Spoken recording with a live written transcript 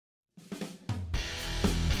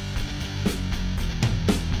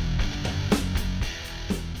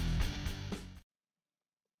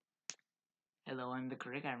Hello, I'm the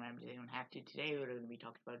critic. I remember they don't have to. Today we're going to be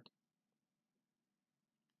talking about...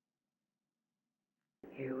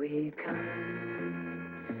 Here we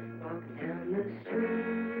come, walk down the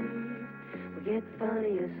street. We get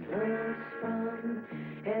funniest looks from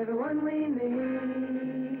everyone we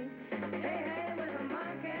meet. Hey, hey, we're the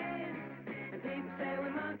Monkees, and people say we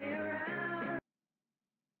monkey around.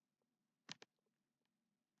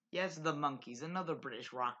 Yes, the Monkees, another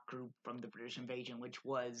British rock group from the British Invasion, which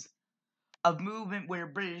was a movement where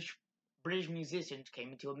British musicians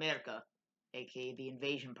came into America, aka the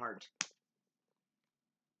invasion part.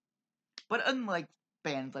 But unlike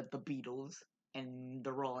bands like the Beatles and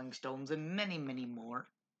the Rolling Stones and many, many more,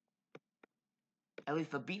 at least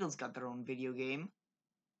the Beatles got their own video game.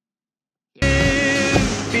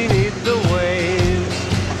 Beneath the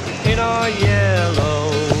waves in our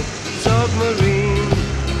yellow submarine,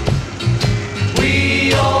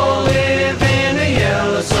 we all live in a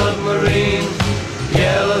yellow submarine,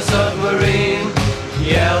 yellow submarine,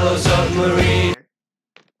 yellow submarine.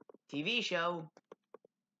 TV show.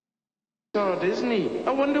 God, isn't he?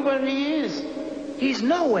 I wonder where he is. He's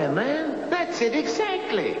nowhere, man. That's it,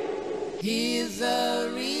 exactly. He's a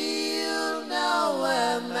real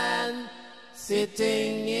nowhere man,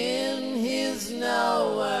 sitting in his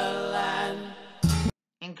nowhere land.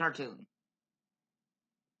 In cartoon.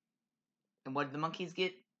 And what did the Monkees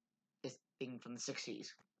get? This thing from the 60s.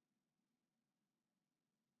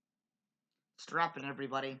 Strap in,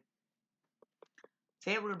 everybody.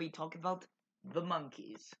 Today we're going to be talking about the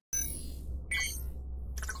Monkees.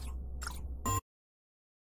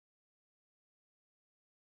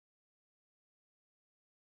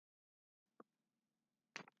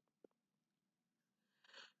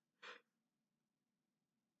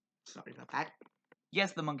 Sorry about that.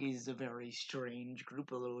 Yes, the Monkees is a very strange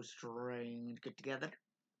group, a little strange get together.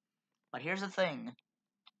 But here's the thing.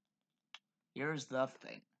 Here's the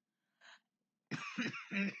thing.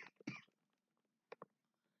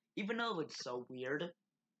 Even though it's so weird, it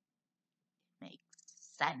makes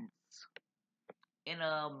sense. In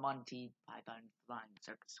a Monty Python Flying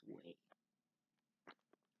Circus way.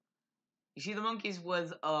 You see, the Monkees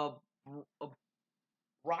was a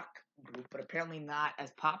rock group, but apparently not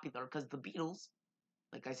as popular because the Beatles,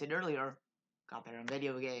 like I said earlier, got their own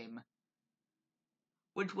video game.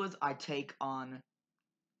 Which was a take on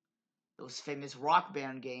those famous rock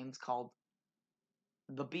band games called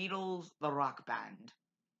The Beatles, the Rock Band.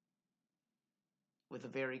 With a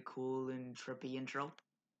very cool and trippy intro.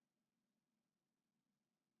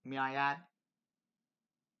 May I add?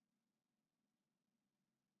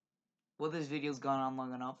 Well, this video's gone on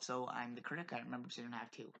long enough, so I'm the critic. I remember so I didn't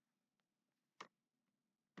have to.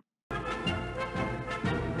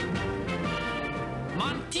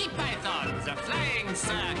 Monty Python, the Flying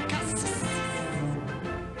Circus.